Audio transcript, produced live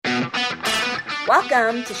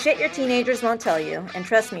Welcome to Shit Your Teenagers Won't Tell You, and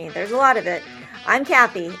trust me, there's a lot of it. I'm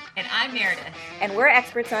Kathy. And I'm Meredith. And we're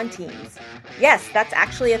experts on teens. Yes, that's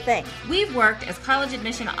actually a thing. We've worked as college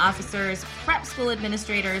admission officers, prep school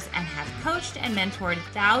administrators, and have coached and mentored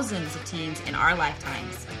thousands of teens in our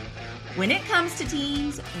lifetimes. When it comes to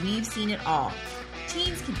teens, we've seen it all.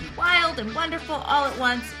 Teens can be wild and wonderful all at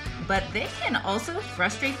once, but they can also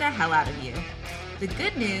frustrate the hell out of you. The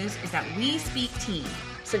good news is that we speak teen.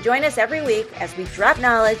 So join us every week as we drop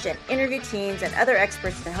knowledge and interview teens and other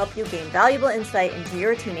experts to help you gain valuable insight into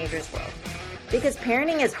your teenager's world. Because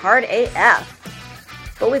parenting is hard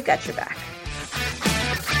AF, but we've got your back.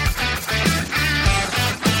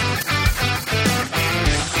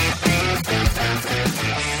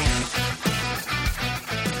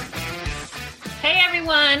 Hey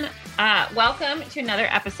everyone, welcome to another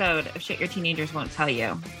episode of Shit Your Teenagers Won't Tell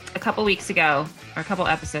You. A couple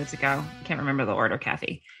episodes ago, I can't remember the order,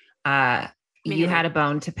 Kathy, you had a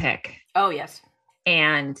bone to pick. Oh, yes.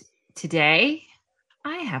 And today,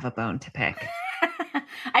 I have a bone to pick.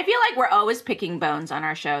 I feel like we're always picking bones on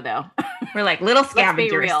our show, though. We're like little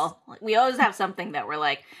scavengers. Let's be real. We always have something that we're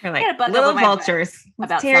like little vultures.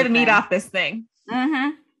 Let's tear the meat off this thing. Mm-hmm.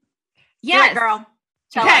 Yes, girl.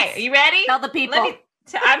 Tell okay, us. Are you ready? Tell the people. I'm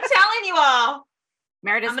telling you all.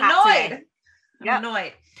 Meredith's I'm annoyed. I'm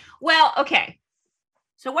annoyed. Well, okay.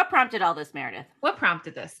 So what prompted all this, Meredith? What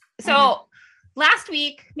prompted this? So last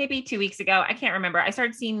week, maybe 2 weeks ago, I can't remember. I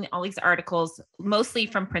started seeing all these articles, mostly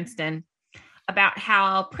from Princeton, about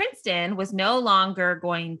how Princeton was no longer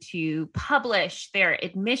going to publish their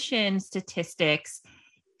admission statistics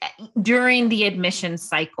during the admission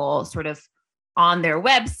cycle, sort of on their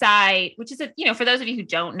website, which is, for those of you who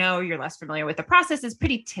don't know, you're less familiar with the process, is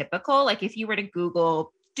pretty typical. Like if you were to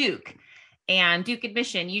Google Duke and Duke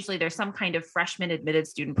admission, usually there's some kind of freshman admitted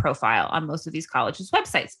student profile on most of these colleges'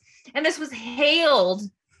 websites. And this was hailed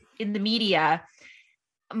in the media,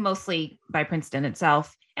 mostly by Princeton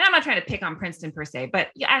itself. And I'm not trying to pick on Princeton per se, but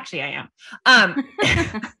yeah, actually I am.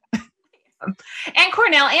 And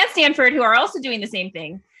Cornell and Stanford, who are also doing the same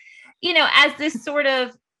thing, as this sort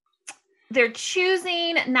of, they're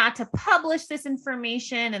choosing not to publish this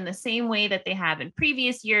information in the same way that they have in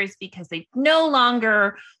previous years because they no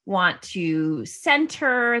longer want to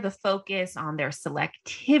center the focus on their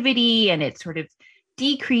selectivity, and it sort of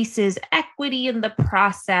decreases equity in the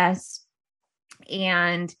process.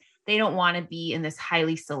 And they don't want to be in this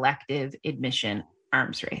highly selective admission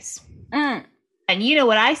arms race. And you know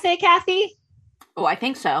what I say, Kathy? Oh, I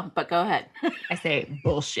think so, but go ahead. I say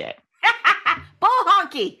bullshit. Bull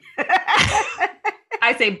honky.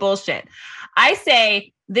 I say bullshit. I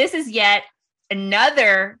say this is yet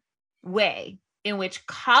another way in which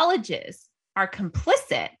colleges are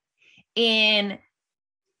complicit in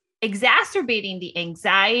exacerbating the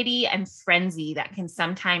anxiety and frenzy that can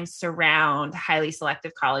sometimes surround highly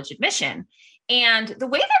selective college admission. And the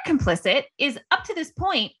way they're complicit is, up to this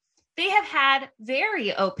point, they have had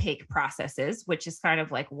very opaque processes, which is kind of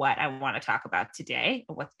like what I want to talk about today,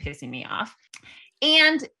 what's pissing me off.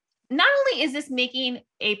 And not only is this making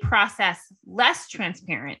a process less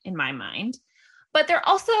transparent in my mind, but they're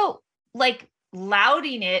also like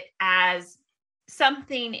lauding it as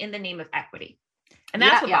something in the name of equity. And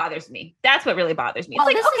that's what bothers me. That's what really bothers me. Well,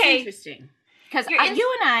 it's like, this okay, is interesting. Because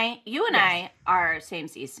you and I are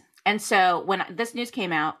same-seas. And so when this news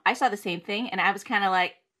came out, I saw the same thing. And I was kind of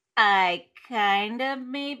like, I kind of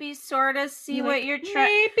maybe sort of see what you're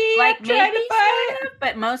trying.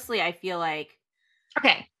 But mostly I feel like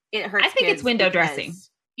it hurts. I think it's window dressing.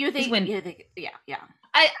 You think? Yeah.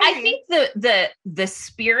 I think the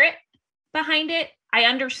spirit behind it, I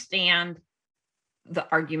understand the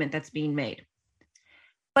argument that's being made.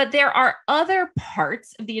 But there are other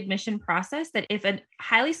parts of the admission process that if a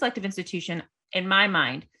highly selective institution, in my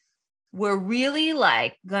mind, were really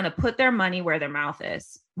like going to put their money where their mouth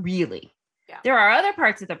is, really. Yeah. There are other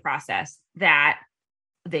parts of the process that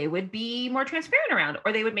they would be more transparent around,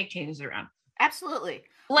 or they would make changes around. Absolutely.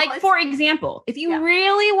 Like, for example, if you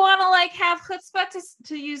really want to like have chutzpah,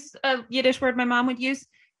 to use a Yiddish word my mom would use,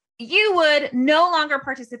 you would no longer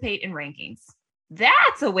participate in rankings.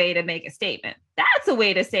 That's a way to make a statement. That's a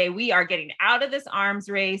way to say we are getting out of this arms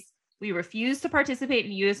race. We refuse to participate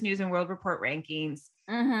in U.S. News and World Report rankings.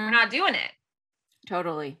 We're not doing it.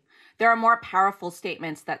 Totally. There are more powerful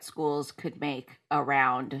statements that schools could make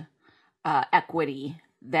around equity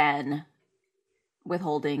than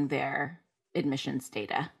withholding their admissions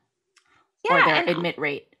data or their admit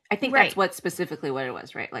rate. I think that's specifically what it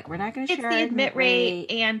was, right? Like, we're not going to share the admit rate.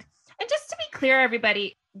 And just to be clear,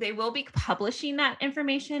 everybody, they will be publishing that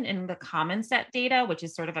information in the Common Set data, which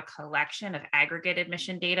is sort of a collection of aggregate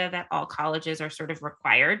admission data that all colleges are sort of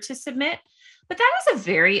required to submit. But that is a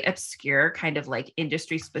very obscure kind of like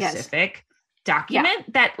industry specific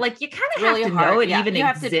document that like you kind of really have to know it even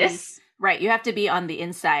exists. Right. You have to be on the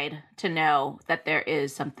inside to know that there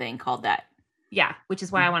is something called that. Yeah. Which is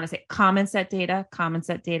why I want to say Common Set data,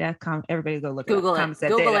 everybody go look Google it.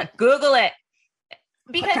 Google it. Google it.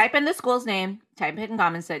 Because type in the school's name, type in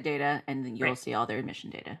Common Set data, and then you'll see all their admission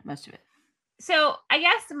data, most of it. So I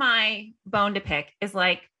guess my bone to pick is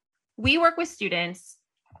like, we work with students,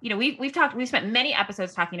 you know, we've spent many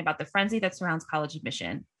episodes talking about the frenzy that surrounds college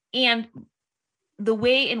admission and the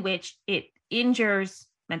way in which it injures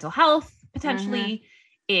mental health, potentially.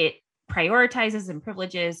 It prioritizes and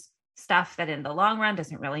privileges stuff that in the long run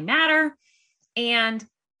doesn't really matter. And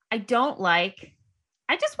I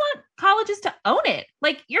just want colleges to own it.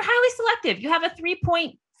 Like, you're highly selective. You have a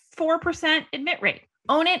 3.4% admit rate.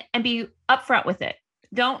 Own it and be upfront with it.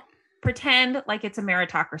 Don't pretend like it's a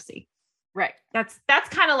meritocracy. Right. That's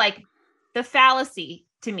kind of like the fallacy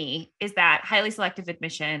to me, is that highly selective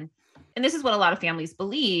admission. And this is what a lot of families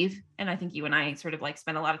believe. And I think you and I sort of like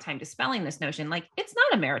spend a lot of time dispelling this notion. Like, it's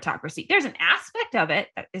not a meritocracy. There's an aspect of it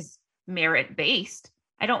that is merit based.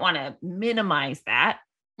 I don't want to minimize that.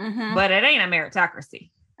 But it ain't a meritocracy.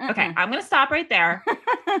 Okay, I'm going to stop right there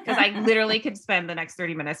because I literally could spend the next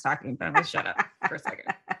 30 minutes talking, but I'm going to shut up for a second.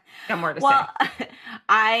 Got more to say.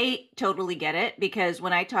 I totally get it, because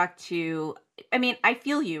when I talk to, I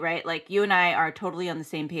feel you, right? Like, you and I are totally on the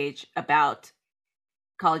same page about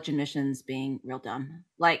college admissions being real dumb.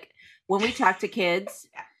 Like, when we talk to kids,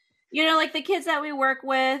 you know, like the kids that we work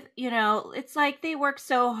with, you know, it's like they work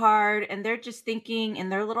so hard and they're just thinking in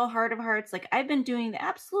their little heart of hearts, like, I've been doing the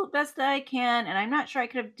absolute best that I can, and I'm not sure I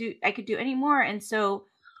could do any more. And so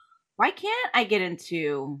why can't I get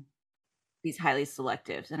into these highly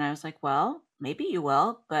selectives? And I was like, well, maybe you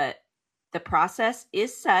will, but the process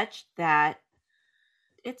is such that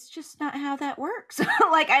it's just not how that works.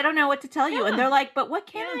 Like, I don't know what to tell you. And they're like, but what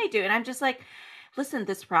can I do? And I'm just like, listen,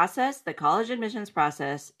 this process, the college admissions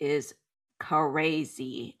process, is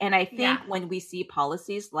crazy. And I think when we see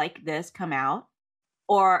policies like this come out,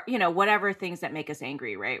 or, you know, whatever things that make us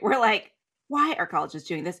angry, right? We're like, why are colleges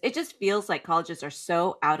doing this? It just feels like colleges are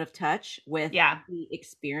so out of touch with the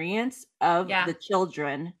experience of the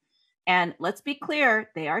children. And let's be clear,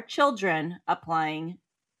 they are children applying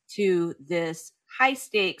to this high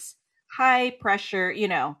stakes, high pressure, you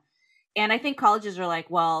know. And I think colleges are like,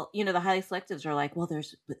 well, you know, the highly selectives are like, well,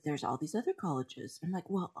 there's all these other colleges. I'm like,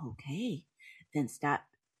 well, okay, then stop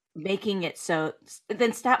making it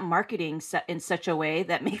then stop marketing in such a way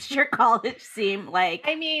that makes your college seem like,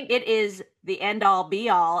 it is the end all be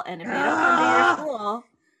all. And if they don't come to your school,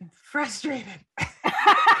 I'm frustrated.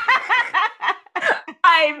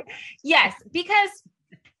 Because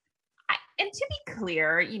and to be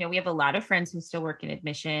clear, you know, we have a lot of friends who still work in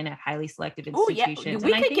admission at highly selective institutions.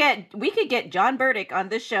 We could get John Burdick on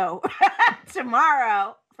the show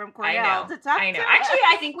tomorrow from Cornell to talk. I know. Actually,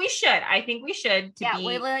 I think we should to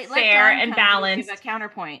be fair and balanced. Give a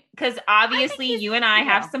counterpoint, because obviously you and I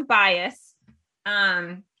have some bias.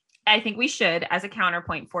 I think we should, as a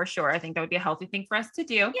counterpoint, for sure. I think that would be a healthy thing for us to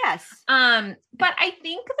do. Yes. But I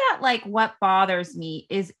think that, like, what bothers me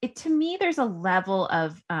is to me, there's a level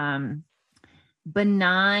of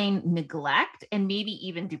benign neglect and maybe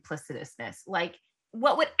even duplicitousness, like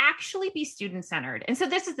what would actually be student-centered. And so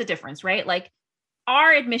this is the difference, right? Like,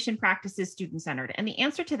 are admission practices student-centered? And the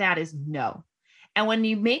answer to that is no. And when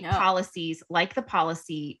you make policies like the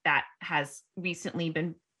policy that has recently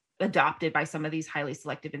been adopted by some of these highly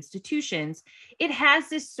selective institutions, it has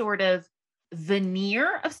this sort of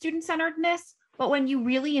veneer of student-centeredness. But when you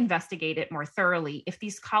really investigate it more thoroughly, if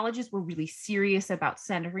these colleges were really serious about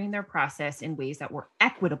centering their process in ways that were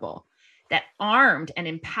equitable, that armed and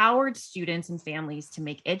empowered students and families to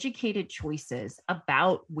make educated choices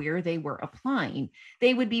about where they were applying,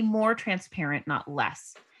 they would be more transparent, not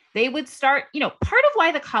less. They would start, you know, part of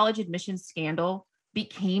why the college admissions scandal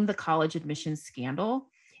became the college admissions scandal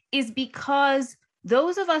is because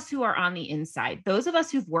those of us who are on the inside, those of us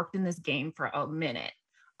who've worked in this game for a minute,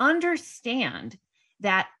 understand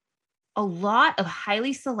that a lot of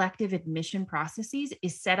highly selective admission processes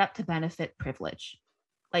is set up to benefit privilege.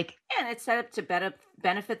 Like, and it's set up to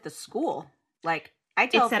benefit the school. Like, I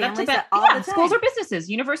tell families that all the time. Schools are businesses.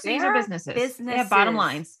 Universities are businesses. They have bottom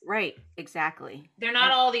lines. Right. Exactly. They're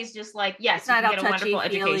not all these just like, yes, you can get a wonderful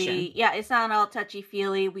education. Yeah, it's not all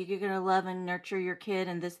touchy-feely. You're going to love and nurture your kid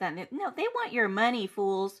and this, that, and that. No, they want your money,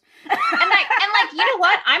 fools. and like, you know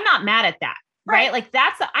what? I'm not mad at that. right? Like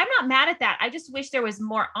I'm not mad at that. I just wish there was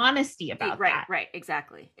more honesty about that. Right.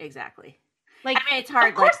 Exactly. Like, I mean, it's hard.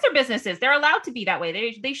 Of course, they're businesses. They're allowed to be that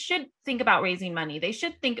way. They should think about raising money. They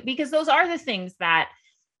should think, because those are the things that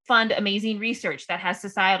fund amazing research that has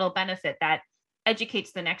societal benefit, that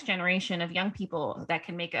educates the next generation of young people, that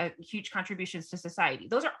can make a huge contributions to society.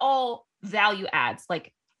 Those are all value adds.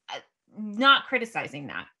 Like, not criticizing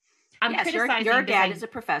that. I'm criticizing your dad is a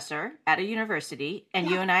professor at a university, and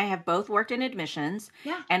you and I have both worked in admissions.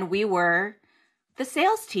 Yeah. And we were the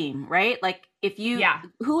sales team, right? Like, if you,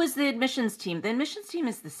 who is the admissions team? The admissions team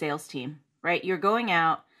is the sales team, right? You're going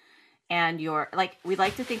out and you're like, we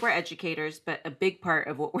like to think we're educators, but a big part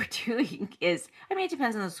of what we're doing is, I mean, it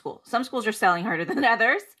depends on the school. Some schools are selling harder than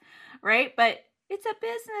others, right? But it's a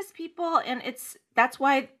business, people. And that's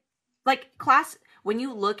why, like, class, when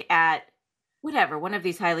you look at whatever, one of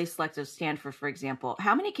these highly selective, Stanford, for example,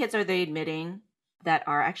 how many kids are they admitting that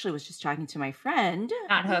are, actually was just talking to my friend.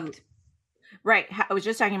 Not hooked. Right. I was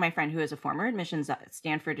just talking to my friend who is a former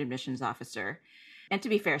Stanford admissions officer. And to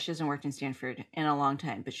be fair, she hasn't worked in Stanford in a long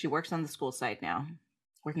time, but she works on the school side now,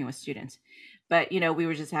 working with students. But, we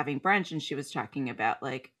were just having brunch and she was talking about,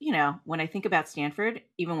 like, when I think about Stanford,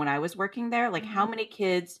 even when I was working there, like, how many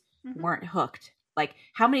kids weren't hooked? Like,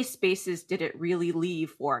 how many spaces did it really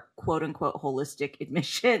leave for quote unquote holistic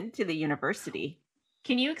admission to the university?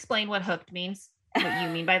 Can you explain what hooked means? What you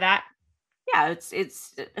mean by that? Yeah,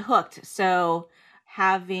 it's hooked. So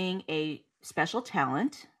having a special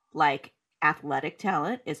talent, like athletic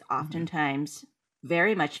talent, is oftentimes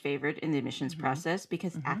very much favored in the admissions process,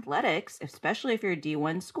 because athletics, especially if you're a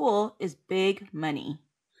D1 school, is big money,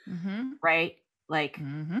 right? Like,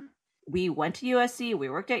 we went to USC, we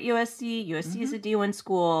worked at USC. USC is a D1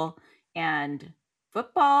 school, and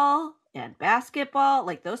football and basketball,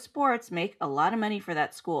 like, those sports make a lot of money for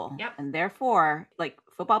that school. Yep. And therefore, like,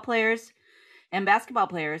 football players and basketball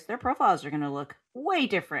players, their profiles are going to look way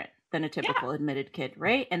different than a typical admitted kid,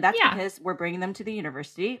 right? And that's because we're bringing them to the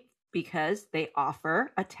university because they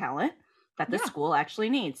offer a talent that the school actually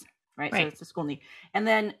needs, right? So it's a school need. And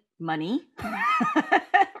then money,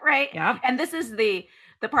 right? Yeah. And this is the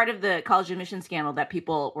part of the college admission scandal that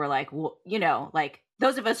people were like, well, like,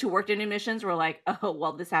 those of us who worked in admissions were like, oh,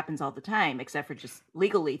 well, this happens all the time, except for just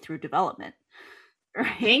legally through development.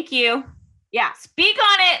 Right? Thank you. Yeah. Speak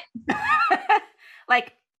on it.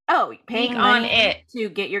 Like, paying money to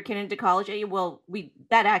get your kid into college. Well,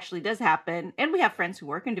 that actually does happen. And we have friends who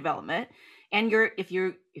work in development. And if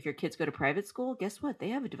your kids go to private school, guess what? They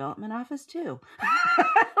have a development office too.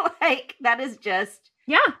 Like, that is just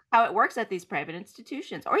how it works at these private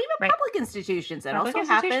institutions, or even public institutions. That also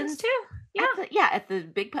happens too. Yeah. At the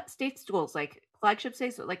big state schools, like flagship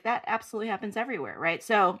states, like that absolutely happens everywhere, right?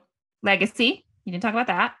 So Legacy. You didn't talk about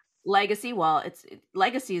that. Legacy. Well,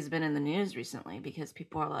 Legacy has been in the news recently because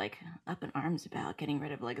people are like up in arms about getting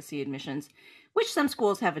rid of legacy admissions, which some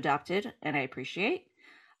schools have adopted, and I appreciate.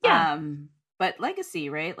 Yeah. But Legacy,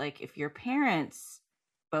 right? Like, if your parents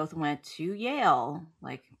both went to Yale,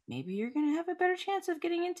 like, maybe you're going to have a better chance of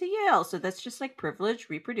getting into Yale. So that's just like privilege,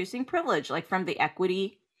 reproducing privilege, like, from the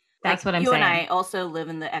equity. That's like, what I'm saying. saying. You and I also live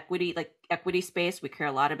in the equity space. We care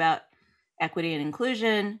a lot about equity and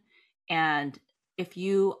inclusion. And if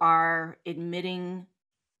you are admitting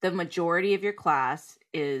the majority of your class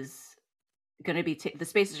is going to be, the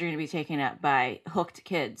spaces are going to be taken up by hooked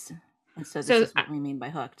kids. And so this is what we mean by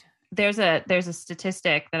hooked. There's a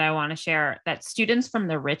statistic that I want to share, that students from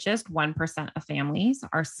the richest 1% of families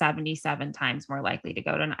are 77 times more likely to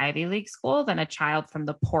go to an Ivy League school than a child from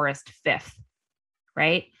the poorest fifth,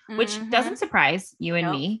 right? Which doesn't surprise you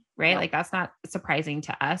and me, right? Like, that's not surprising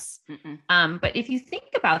to us. But if you think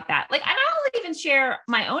about that, like, and I'll even share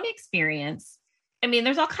my own experience. I mean,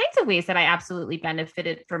 there's all kinds of ways that I absolutely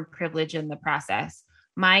benefited from privilege in the process.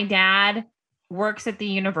 My dad works at the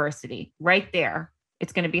university right there.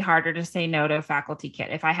 It's going to be harder to say no to a faculty kid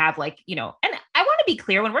if I have, like, and I want to be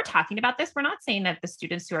clear when we're talking about this, we're not saying that the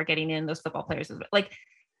students who are getting in, those football players, like,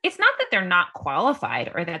 it's not that they're not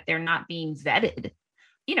qualified or that they're not being vetted,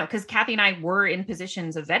 because Kathy and I were in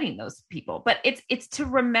positions of vetting those people, but it's to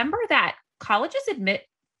remember that colleges admit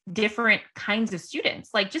different kinds of students.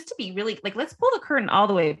 Like, just to be really, like, let's pull the curtain all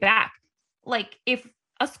the way back. Like, if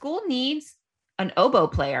a school needs an oboe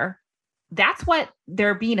player, that's what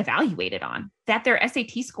they're being evaluated on, that their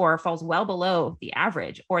SAT score falls well below the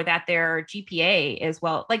average, or that their GPA is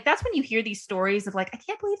like, that's when you hear these stories of, like, I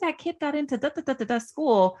can't believe that kid got into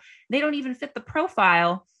school. They don't even fit the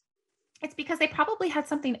profile. It's because they probably had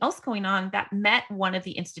something else going on that met one of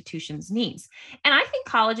the institution's needs. And I think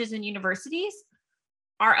colleges and universities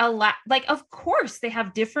are a lot, like, of course they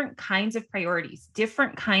have different kinds of priorities,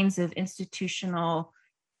 different kinds of institutional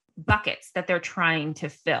buckets that they're trying to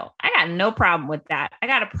fill. I got no problem with that. I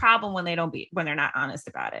got a problem when they're not honest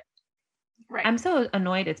about it. Right. I'm so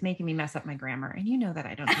annoyed. It's making me mess up my grammar. And you know that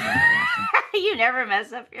I don't do that very often. You never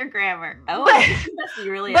mess up your grammar. Oh, but, must be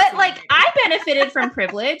really but like I benefited from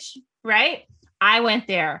privilege, right? I went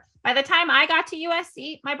there. By the time I got to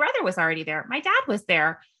USC, my brother was already there. My dad was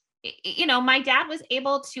there. You know, my dad was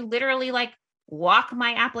able to literally like walk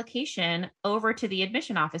my application over to the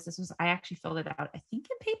admission office. I actually filled it out, I think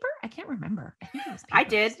in paper. I can't remember. I think it was paper. I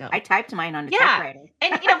did. Still. I typed mine on a typewriter.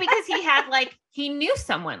 And, you know, because he knew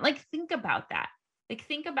someone. Like, think about that. Like,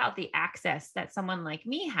 think about the access that someone like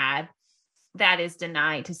me had that is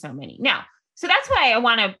denied to so many. Now, so that's why I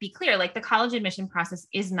want to be clear. Like, the college admission process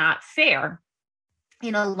is not fair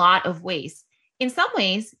in a lot of ways. In some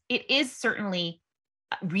ways, it is certainly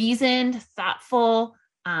reasoned, thoughtful,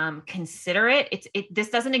 considerate. This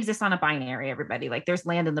doesn't exist on a binary, everybody. Like, there's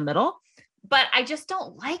land in the middle, but I just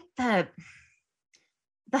don't like the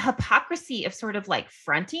hypocrisy of sort of like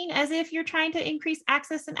fronting as if you're trying to increase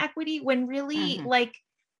access and equity, when really like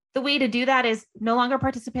the way to do that is no longer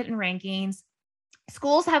participate in rankings.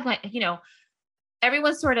 Schools have, like, you know,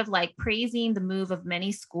 everyone's sort of like praising the move of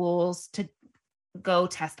many schools to go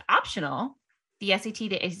test optional. The SAT,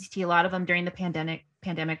 the ACT, a lot of them during the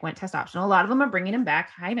pandemic went test optional. A lot of them are bringing them back.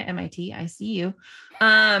 Hi to MIT. I see you.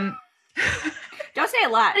 Don't say a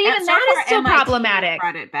lot. But even that is still MIT problematic.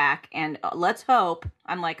 Brought it back, and let's hope.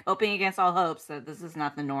 I'm like hoping against all hopes that this is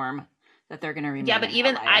not the norm, that they're going to remain. Yeah, but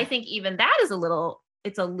I think even that is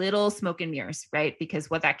it's a little smoke and mirrors, right? Because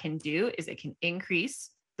what that can do is it can increase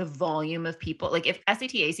the volume of people. Like, if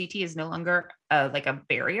SAT, ACT is no longer like a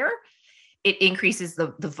barrier, it increases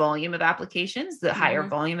the volume of applications. The higher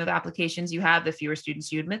volume of applications you have, the fewer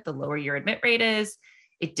students you admit, the lower your admit rate is.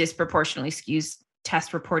 It disproportionately skews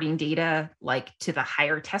test reporting data, like, to the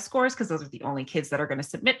higher test scores, because those are the only kids that are going to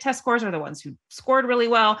submit test scores, are the ones who scored really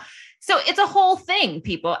well. So it's a whole thing,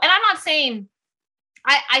 people. And I'm not saying,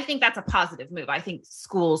 I think that's a positive move. I think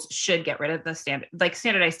schools should get rid of the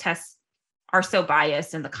standardized tests are so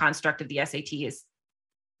biased, and the construct of the SAT is,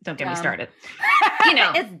 don't get me started. You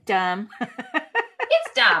know, it's dumb.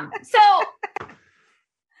 It's dumb. So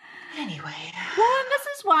anyway. Well, and this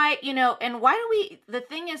is why, you know, and why do the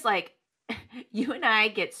thing is, like, you and I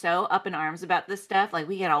get so up in arms about this stuff. Like,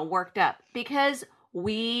 we get all worked up because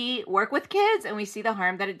we work with kids and we see the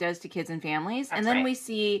harm that it does to kids and families. That's and then we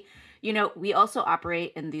see, you know, we also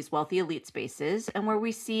operate in these wealthy elite spaces, and where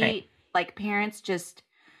we see like parents just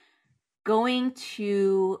going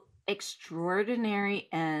to extraordinary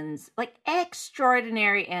ends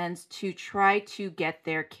to try to get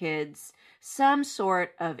their kids some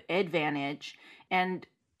sort of advantage. And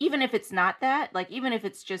even if it's not that, like, even if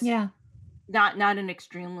it's just not an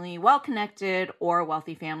extremely well-connected or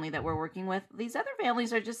wealthy family that we're working with, these other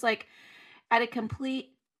families are just like at a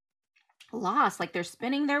complete loss. Like, they're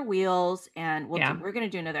spinning their wheels, and we're going to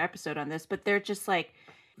do another episode on this, but they're just like,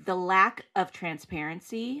 the lack of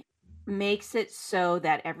transparency makes it so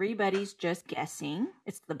that everybody's just guessing.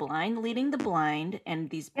 It's the blind leading the blind, and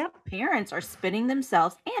these parents are spinning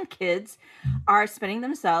themselves, and kids are spinning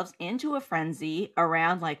themselves into a frenzy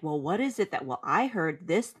around, like, well, what is it that, well, I heard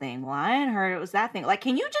this thing. Well, I hadn't heard it was that thing. Like,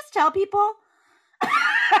 can you just tell people?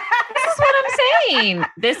 This is what I'm saying.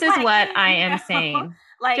 This is like, what I am saying.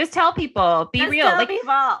 Like, just tell people, be real. Tell like,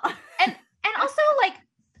 people. and also, like,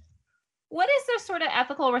 what is their sort of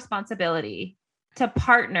ethical responsibility to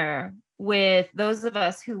partner with those of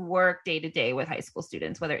us who work day to day with high school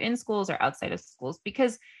students, whether in schools or outside of schools?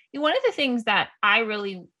 Because one of the things that I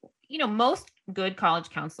really, you know, most good college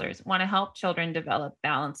counselors want to help children develop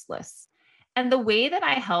balanced lists. And the way that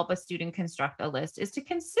I help a student construct a list is to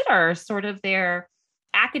consider sort of their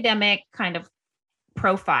academic kind of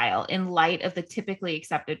profile in light of the typically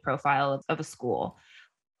accepted profile of a school.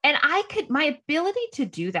 And my ability to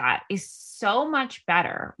do that is so much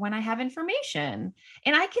better when I have information,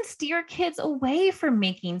 and I can steer kids away from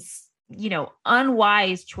making, you know,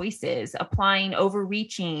 unwise choices, applying,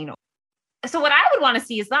 overreaching. So what I would want to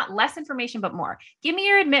see is not less information, but more. Give me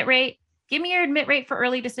your admit rate. Give me your admit rate for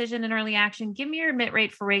early decision and early action. Give me your admit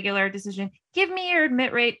rate for regular decision. Give me your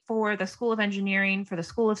admit rate for the School of Engineering, for the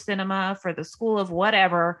School of Cinema, for the School of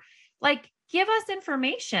whatever. Like, give us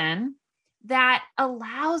information that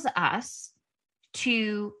allows us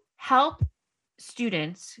to help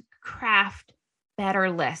students craft better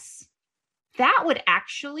lists. That would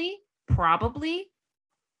actually probably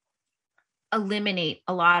eliminate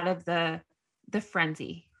a lot of the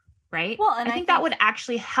frenzy, right? Well, and I think that would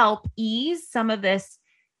actually help ease some of this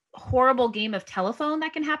horrible game of telephone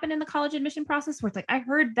that can happen in the college admission process where it's like, I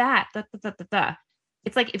heard that.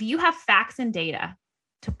 It's like, if you have facts and data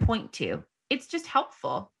to point to, it's just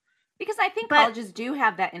helpful. Because I think colleges do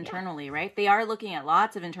have that internally, right? They are looking at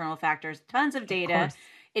lots of internal factors, tons of data,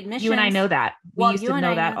 admissions. You and I know that. We used to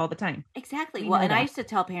know that all the time. Exactly. And I used to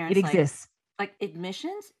tell parents, it exists. Like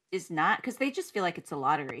admissions is not, because they just feel like it's a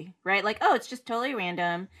lottery, right? Like, oh, it's just totally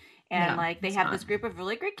random. And like they have this group of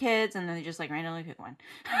really great kids and then they just like randomly pick one.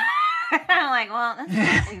 I'm like, well,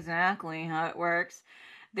 that's not exactly how it works.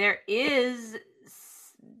 There is,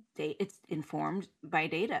 it's informed by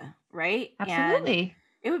data, right? Absolutely. And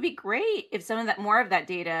it would be great if more of that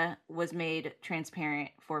data was made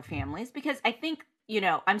transparent for families, because I think,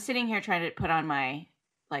 I'm sitting here trying to put on my,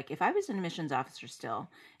 like, if I was an admissions officer still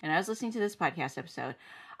and I was listening to this podcast episode,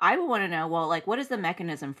 I would want to know, well, like, what is the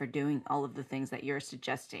mechanism for doing all of the things that you're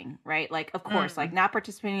suggesting, right? Like, of course, like not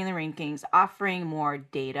participating in the rankings, offering more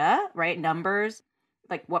data, right? Numbers,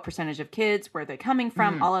 like what percentage of kids, where they're coming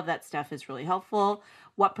from, all of that stuff is really helpful.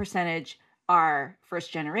 What percentage are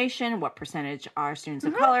first generation, what percentage are students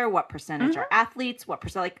of color, what percentage are athletes, what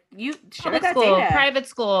percent, like, you share that data. Private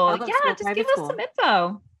school. Just give us some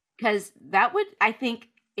info. Because that would, I think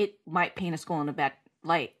it might paint a school in a bad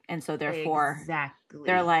light. And so therefore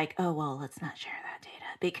they're like, oh, well, let's not share that data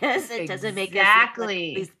because it doesn't make us look like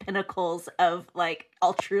these pinnacles of like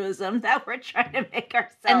altruism that we're trying to make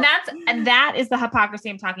ourselves. And that is the hypocrisy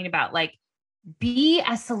I'm talking about. Like, be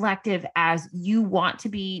as selective as you want to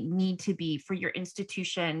be, need to be for your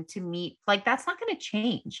institution to meet. Like, that's not going to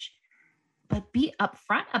change, but be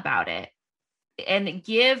upfront about it and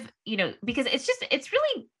give, because it's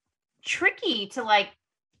really tricky to like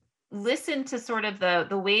listen to sort of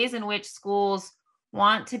the ways in which schools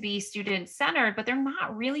want to be student centered, but they're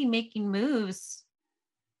not really making moves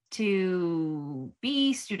to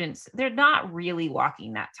be students. They're not really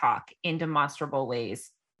walking that talk in demonstrable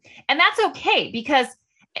ways. And that's okay because,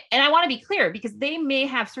 and I want to be clear, because they may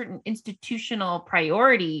have certain institutional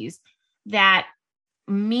priorities that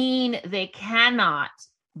mean they cannot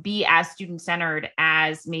be as student centered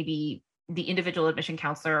as maybe the individual admission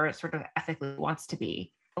counselor sort of ethically wants to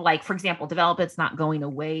be. Like, for example, development's not going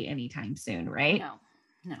away anytime soon, right?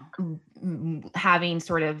 No. Having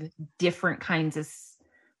sort of different kinds of,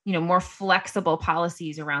 more flexible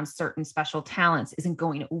policies around certain special talents isn't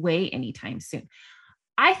going away anytime soon.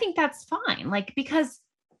 I think that's fine, like, because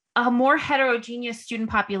a more heterogeneous student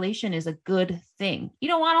population is a good thing. You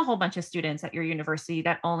don't want a whole bunch of students at your university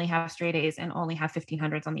that only have straight A's and only have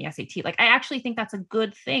 1500s on the SAT. Like, I actually think that's a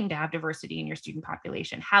good thing to have diversity in your student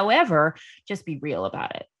population. However, just be real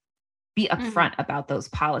about it. Be upfront about those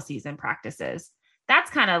policies and practices.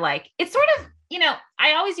 That's kind of like, it's sort of,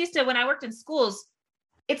 I always used to, when I worked in schools,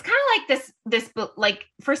 it's kind of like this, like,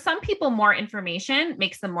 for some people, more information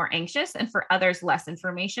makes them more anxious, and for others, less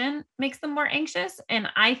information makes them more anxious. And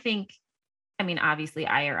I think, obviously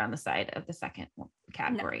I err on the side of the second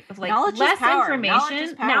category of like knowledge less is power.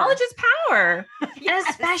 information. Knowledge is power. Yes.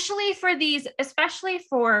 And especially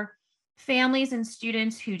for families and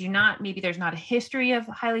students who do not, maybe there's not a history of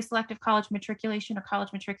highly selective college matriculation or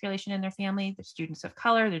college matriculation in their family. The students of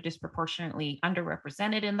color, they're disproportionately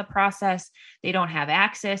underrepresented in the process. They don't have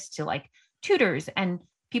access to like tutors and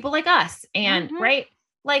people like us. And right,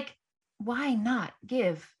 like, why not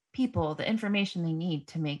give people the information they need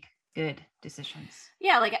to make good decisions?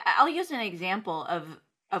 Yeah. Like, I'll use an example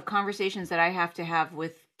of conversations that I have to have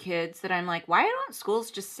with kids that I'm like, why don't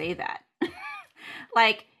schools just say that?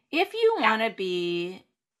 Like, if you want to be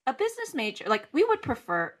a business major, like, we would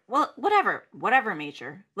prefer, well, whatever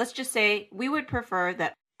major, let's just say we would prefer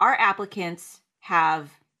that our applicants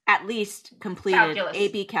have at least completed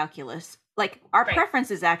AB calculus. Like, our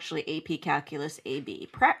preference is actually AP calculus AB.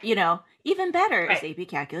 Even better is AP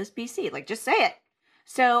calculus BC. Like, just say it.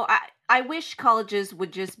 So I wish colleges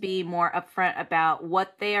would just be more upfront about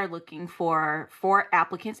what they are looking for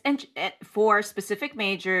applicants and for specific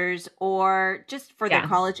majors or just for their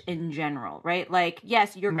college in general, right? Like,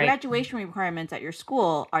 yes, your graduation requirements at your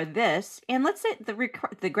school are this, and let's say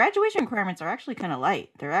the graduation requirements are actually kind of light.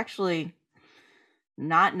 They're actually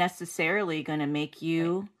not necessarily going to make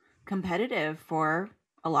you competitive for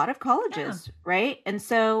a lot of colleges, right? And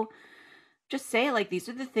so just say, like, these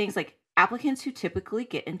are the things, like, applicants who typically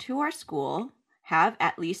get into our school have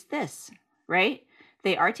at least this, right?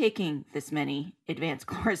 They are taking this many advanced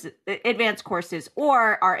courses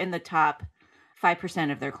or are in the top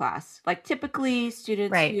 5% of their class. Like, typically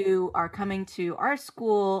students who are coming to our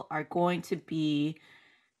school are going to be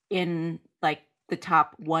in like the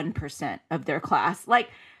top 1% of their class. Like,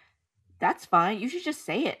 that's fine. You should just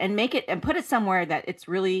say it and make it and put it somewhere that it's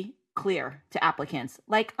really clear to applicants,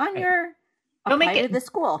 like on your don't make apply it to the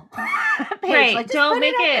school page. right. Like, just don't put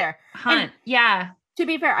make it out it there. hunt. And yeah. to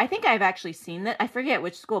be fair, I think I've actually seen that. I forget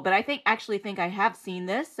which school, but I think I have seen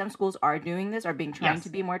this. Some schools are doing this, are trying to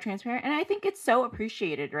be more transparent, and I think it's so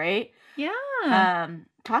appreciated, right? Yeah.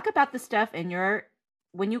 Talk about the stuff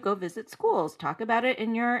when you go visit schools. Talk about it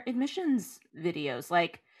in your admissions videos.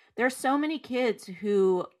 Like, there's so many kids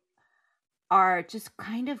who are just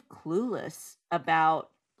kind of clueless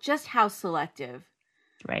about just how selective.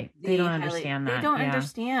 Right. They don't understand that. They don't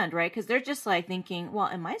understand, right? Because they're just like thinking, well,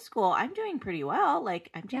 in my school, I'm doing pretty well.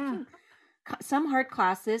 Like, I'm taking some hard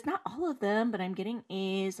classes, not all of them, but I'm getting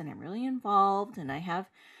A's and I'm really involved. And I have,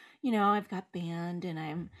 I've got band and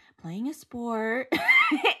I'm playing a sport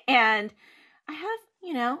and I have,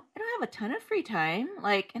 I don't have a ton of free time,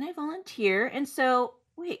 like, and I volunteer. And so,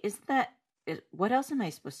 wait, what else am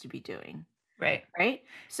I supposed to be doing? Right. Right.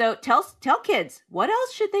 So tell kids, what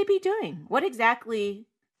else should they be doing? What exactly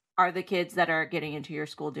are the kids that are getting into your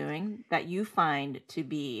school doing that you find to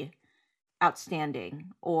be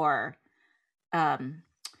outstanding? Or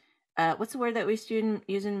what's the word that we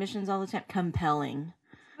use in missions all the time? Compelling.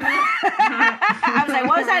 I was like,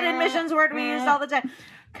 what was that admissions word we used all the time?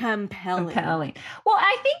 Compelling. Well,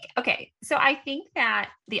 I think that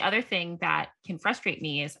the other thing that can frustrate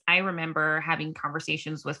me is I remember having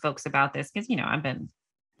conversations with folks about this because, I've been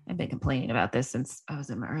complaining about this since I was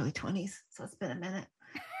in my early 20s. So it's been a minute.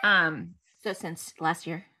 So since last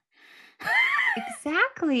year.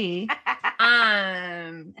 Exactly.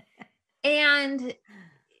 And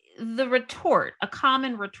a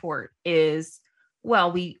common retort is,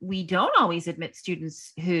 well, we don't always admit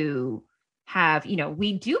students who have,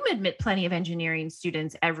 we do admit plenty of engineering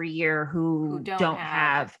students every year who don't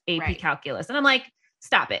have AP calculus. And I'm like,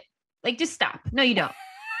 stop it. Like, just stop. No, you don't.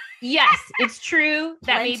 Yes, it's true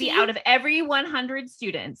that maybe out of every 100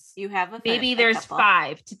 students, you have maybe there's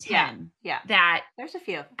 5 to 10 that there's a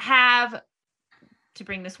few have, to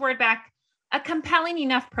bring this word back, a compelling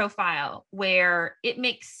enough profile where it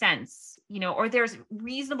makes sense, or there's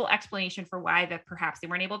reasonable explanation for why that perhaps they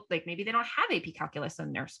weren't able, like maybe they don't have AP calculus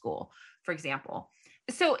in their school, for example.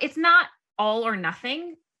 So it's not all or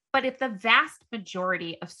nothing, but if the vast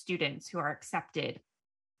majority of students who are accepted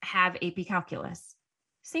have AP calculus,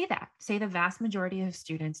 say the vast majority of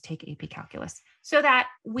students take AP calculus so that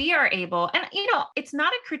we are able, and it's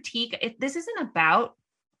not a critique. This isn't about,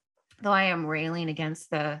 though I am railing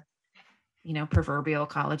against the, proverbial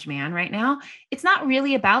college man right now. It's not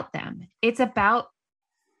really about them. It's about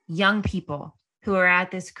young people who are at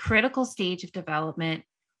this critical stage of development,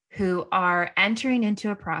 who are entering into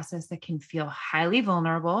a process that can feel highly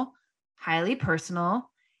vulnerable, highly personal,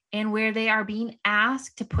 and where they are being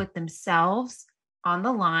asked to put themselves on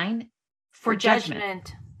the line for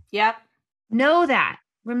judgment. Yep. Know that.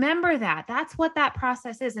 Remember that. That's what that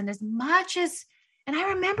process is. And I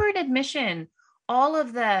remember in admission, all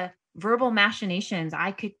of the verbal machinations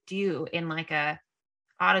I could do in like a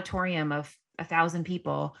auditorium of 1,000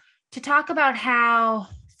 people to talk about how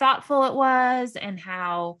thoughtful it was and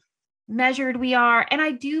how measured we are. And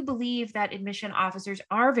I do believe that admission officers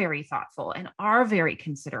are very thoughtful and are very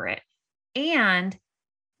considerate. And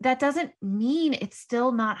that doesn't mean it's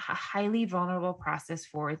still not a highly vulnerable process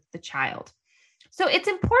for the child. So it's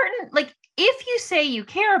important, like, if you say you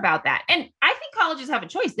care about that, and I think colleges have a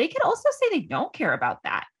choice, they could also say they don't care about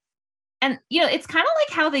that. And, it's kind of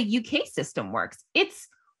like how the UK system works. It's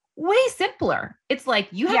way simpler. It's like,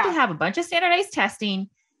 you have to have a bunch of standardized testing.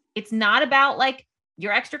 It's not about like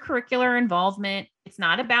your extracurricular involvement. It's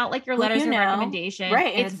not about like your letters of recommendation.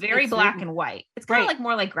 Right. It's very black and white. It's kind of like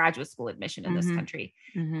more like graduate school admission in this country.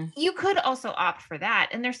 Mm-hmm. You could also opt for that.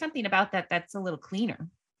 And there's something about that that's a little cleaner.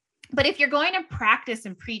 But if you're going to practice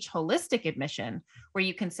and preach holistic admission, where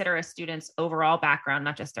you consider a student's overall background,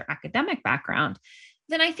 not just their academic background,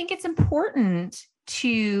 then I think it's important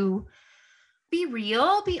to be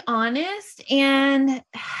real, be honest, and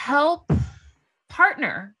help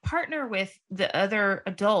partner with the other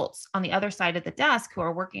adults on the other side of the desk who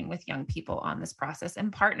are working with young people on this process,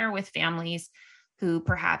 and partner with families who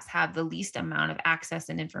perhaps have the least amount of access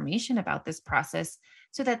and information about this process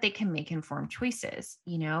so that they can make informed choices,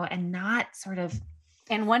 and not sort of.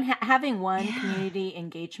 And having one community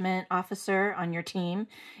engagement officer on your team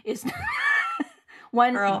is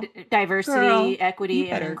one diversity,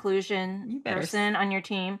 equity, and inclusion person on your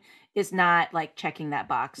team is not like checking that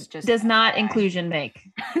box. Just does not inclusion make.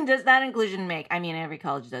 Does not inclusion make. I mean, every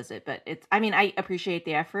college does it, but I appreciate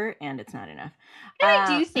the effort, and it's not enough. And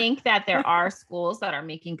I do think that there are schools that are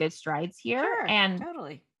making good strides here. Sure, and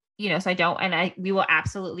totally. so we will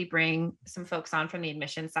absolutely bring some folks on from the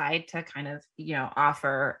admission side to kind of,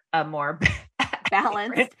 offer a more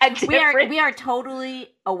balanced. We are totally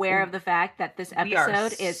aware of the fact that this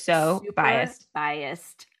episode is so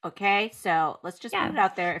biased. Okay. So let's just put it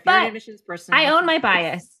out there. If you're an admissions person, I own my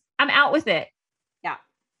bias. I'm out with it. Yeah.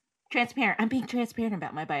 Transparent. I'm being transparent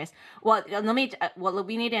about my bias. Well,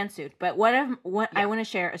 we need to end soon, but I want to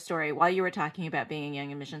share a story while you were talking about being a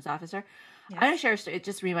young admissions officer. Yes. I want to share a story. It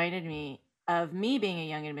just reminded me of me being a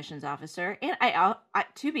young admissions officer. And I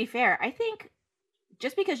to be fair, I think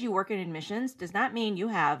just because you work in admissions does not mean you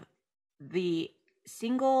have the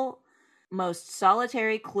single most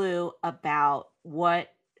solitary clue about what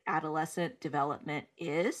adolescent development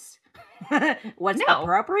is. What's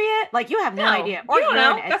appropriate? Like, you have no idea. Or you don't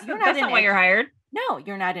know. That's not why you're hired. No,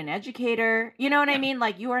 you're not an educator. You know what I mean?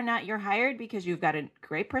 Like, you're hired because you've got a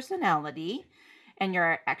great personality and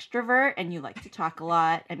you're an extrovert and you like to talk a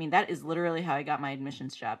lot. I mean, that is literally how I got my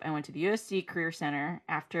admissions job. I went to the USC Career Center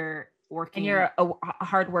after working. And you're a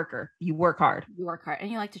hard worker. You work hard.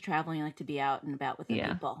 And you like to travel and you like to be out and about with the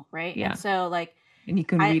people, right? Yeah. And so, like, and you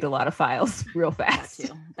can read a lot of files real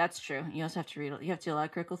fast. That's true. You also have to read. You have to do a lot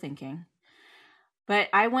of critical thinking. But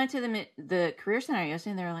I went to the Career Center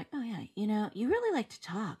yesterday, and they were like, "Oh yeah, you really like to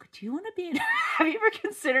talk. Do you want to be? Have you ever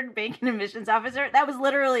considered being an admissions officer?" That was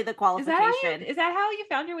literally the qualification. Is that how you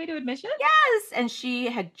found your way to admissions? Yes. And she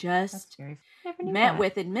had just met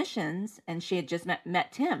with admissions, and she had just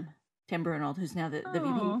met Tim Brunold, who's now the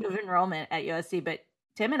VP of enrollment at USC. But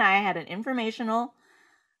Tim and I had an informational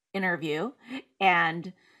interview,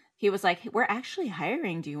 and he was like, "We're actually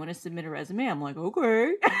hiring. Do you want to submit a resume?" I'm like,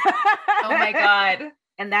 "Okay." Oh my God.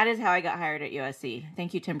 And that is how I got hired at USC.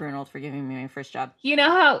 Thank you, Tim Brunold, for giving me my first job. You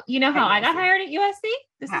know how I got hired at USC?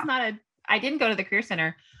 I didn't go to the Career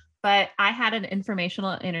Center, but I had an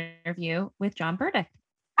informational interview with John Burdick.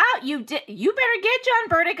 Oh, you did. You better get John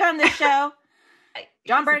Burdick on this show.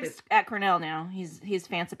 John Burdick's at Cornell now. He's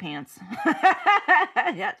fancy pants.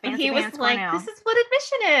 And he was like, Cornell. "This is what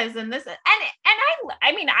admission is," and this, and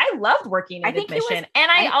I loved working in admission,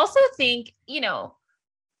 I also think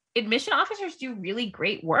admission officers do really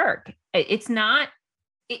great work. It's not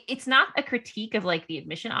a critique of like the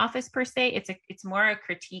admission office per se. It's more a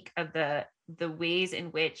critique of the ways in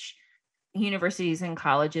which universities and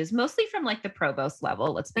colleges, mostly from like the provost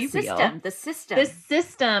level, let's be real. The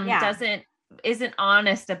system isn't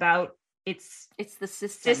honest about it's the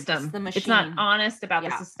system. It's the machine. It's not honest about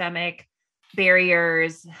the systemic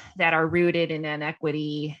barriers that are rooted in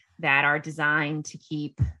inequity that are designed to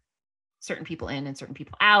keep certain people in and certain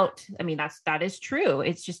people out. I mean, that is true.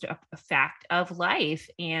 It's just a fact of life.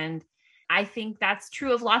 And I think that's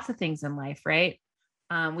true of lots of things in life, right?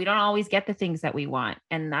 We don't always get the things that we want.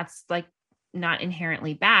 And that's like not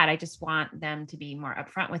inherently bad. I just want them to be more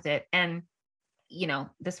upfront with it. And,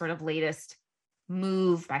 the sort of latest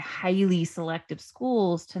move by highly selective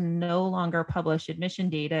schools to no longer publish admission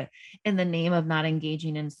data in the name of not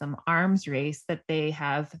engaging in some arms race that they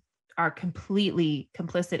are completely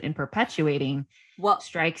complicit in perpetuating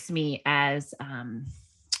strikes me as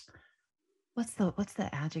what's the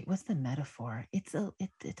adjective, what's the metaphor? It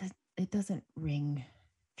doesn't ring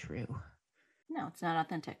true. No, it's not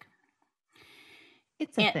authentic.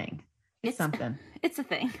 It's a thing. It's something. It's a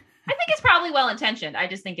thing. I think it's probably well intentioned. I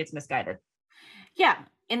just think it's misguided. Yeah.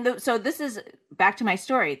 So this is back to my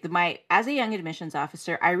story. As a young admissions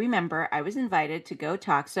officer, I remember I was invited to go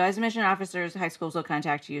talk. So as admission officers, high schools will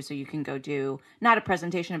contact you so you can go do not a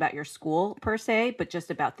presentation about your school per se, but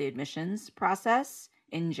just about the admissions process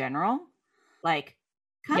in general. Like,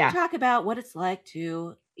 talk about what it's like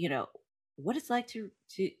to,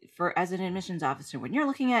 for as an admissions officer, when you're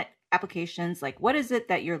looking at applications, like what is it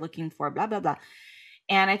that you're looking for, blah, blah, blah.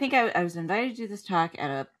 And I think I was invited to do this talk at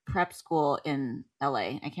a prep school in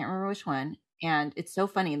LA. I can't remember which one. And it's so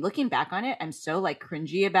funny. Looking back on it, I'm so like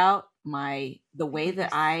cringy about the way that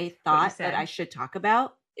I thought that I should talk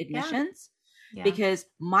about admissions. Yeah. Because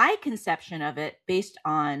my conception of it, based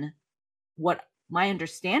on what my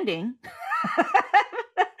understanding,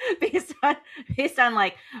 based on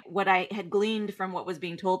like what I had gleaned from what was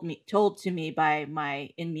being told to me by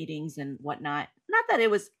in meetings and whatnot. Not that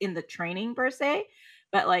it was in the training per se,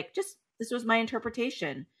 but like just this was my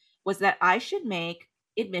interpretation, was that I should make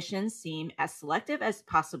admissions seem as selective as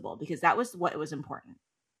possible because that was what was important.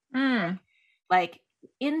 Like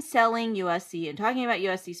in selling USC and talking about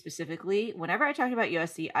USC specifically, whenever I talk about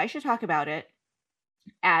USC, I should talk about it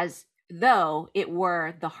as though it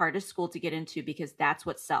were the hardest school to get into because that's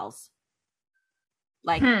what sells.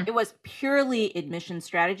 Like it was purely admission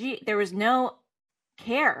strategy. There was no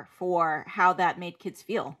care for how that made kids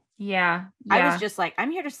feel. Yeah. I was just like,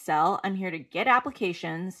 I'm here to sell. I'm here to get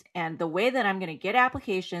applications. And the way that I'm going to get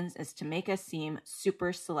applications is to make us seem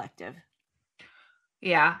super selective.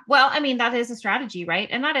 Yeah. Well, I mean, that is a strategy, right?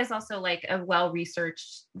 And that is also like a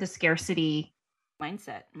well-researched, the scarcity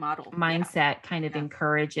mindset kind of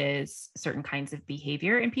encourages certain kinds of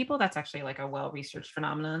behavior in people. That's actually like a well-researched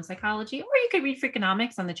phenomenon in psychology. Or you could read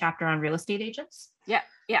Freakonomics on the chapter on real estate agents. Yeah.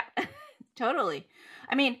 Yeah. Totally.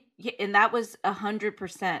 I mean, and that was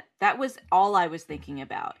 100%. That was all I was thinking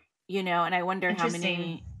about, and I wonder how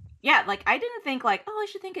many. Yeah. Like I didn't think like, I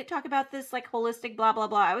should talk about this like holistic, blah, blah,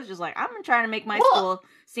 blah. I was just like, I'm trying to make my school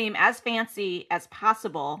seem as fancy as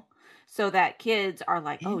possible so that kids are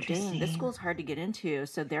like, oh, dang, this school's hard to get into.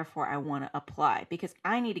 So therefore I want to apply because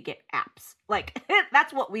I need to get apps. Like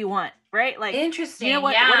that's what we want, right? Like, interesting. You know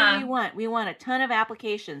what? Yeah. What do we want? We want a ton of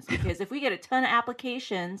applications because if we get a ton of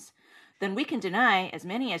applications, then we can deny as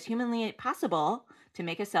many as humanly possible to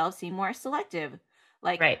make ourselves seem more selective.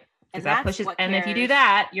 Like, right. And that pushes, and if you do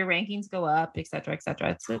that, your rankings go up, et cetera, et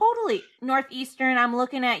cetera. Totally. Northeastern, I'm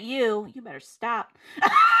looking at you. You better stop.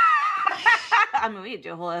 I mean, we could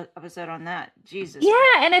do a whole episode on that. Jesus. Yeah.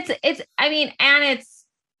 And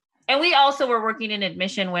and we also were working in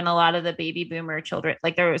admission when a lot of the baby boomer children,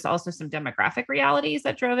 like there was also some demographic realities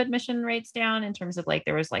that drove admission rates down in terms of like,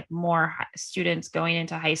 there was like more students going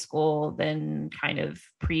into high school than kind of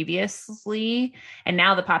previously. And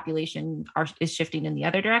now the population is shifting in the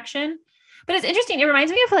other direction. But it's interesting. It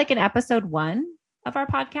reminds me of like in episode 1 of our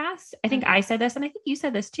podcast. I think I said this, and I think you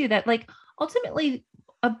said this too, that like ultimately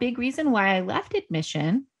a big reason why I left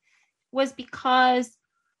admission was because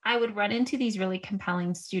I would run into these really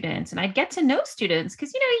compelling students and I'd get to know students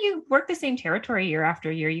because, you work the same territory year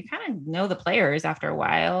after year. You kind of know the players after a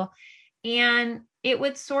while. And it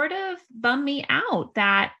would sort of bum me out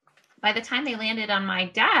that by the time they landed on my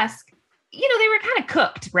desk, they were kind of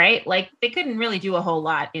cooked, right? Like they couldn't really do a whole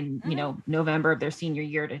lot in, November of their senior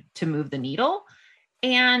year to move the needle.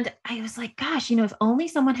 And I was like, gosh, if only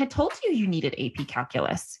someone had told you needed AP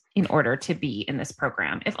calculus in order to be in this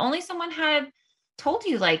program. If only someone had told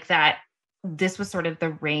you like that, this was sort of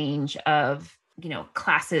the range of,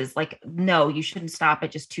 classes, like, no, you shouldn't stop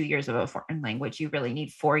at just 2 years of a foreign language. You really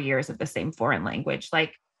need 4 years of the same foreign language.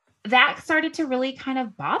 Like that started to really kind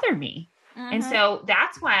of bother me. And so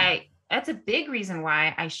that's a big reason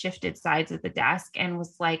why I shifted sides at the desk and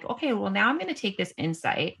was like, okay, well, now I'm going to take this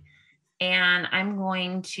insight and I'm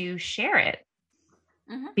going to share it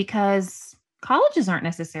because colleges aren't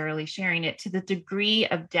necessarily sharing it to the degree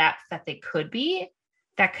of depth that they could be,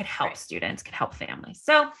 that could help students, could help families.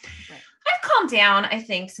 So I've calmed down, I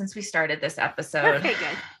think, since we started this episode. Okay,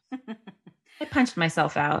 good. I punched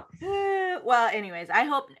myself out. Well, anyways, I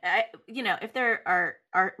hope, if there are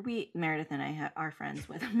Meredith and I are friends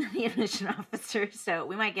with many admission officers, so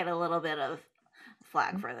we might get a little bit of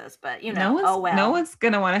flag for this, but no one's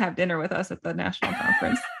going to want to have dinner with us at the national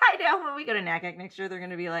conference. I know when we go to NACAC next year, they're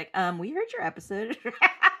going to be like, we heard your episode.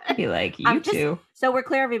 I'd be like, you too. So we're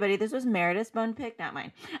clear, everybody. This was Meredith's bone pick, not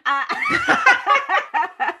mine.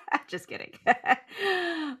 Just kidding.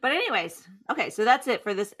 But anyways, okay, so that's it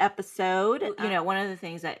for this episode. One of the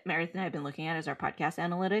things that Meredith and I have been looking at is our podcast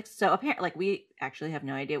analytics. So apparently, we actually have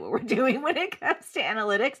no idea what we're doing when it comes to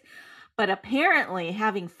analytics. But apparently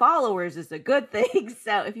having followers is a good thing.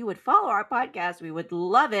 So if you would follow our podcast, we would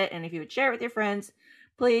love it. And if you would share it with your friends,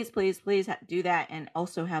 please, please, please do that. And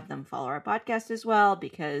also have them follow our podcast as well,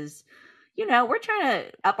 because, we're trying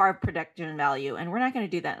to up our production value. And we're not going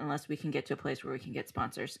to do that unless we can get to a place where we can get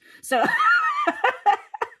sponsors. So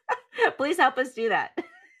please help us do that.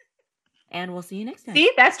 And we'll see you next time.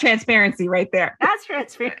 See, that's transparency right there. That's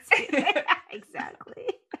transparency. Exactly.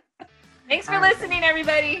 Thanks for listening,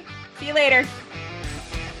 everybody. See you later.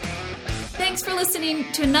 Thanks for listening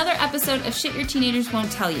to another episode of Shit Your Teenagers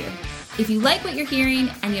Won't Tell You. If you like what you're hearing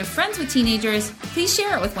and you have friends with teenagers, please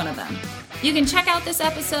share it with one of them. You can check out this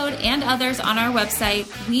episode and others on our website,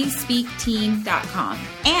 WeSpeakTeen.com.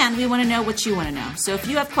 And we want to know what you want to know. So if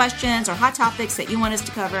you have questions or hot topics that you want us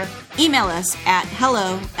to cover, email us at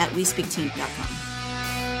hello@WeSpeakTeen.com.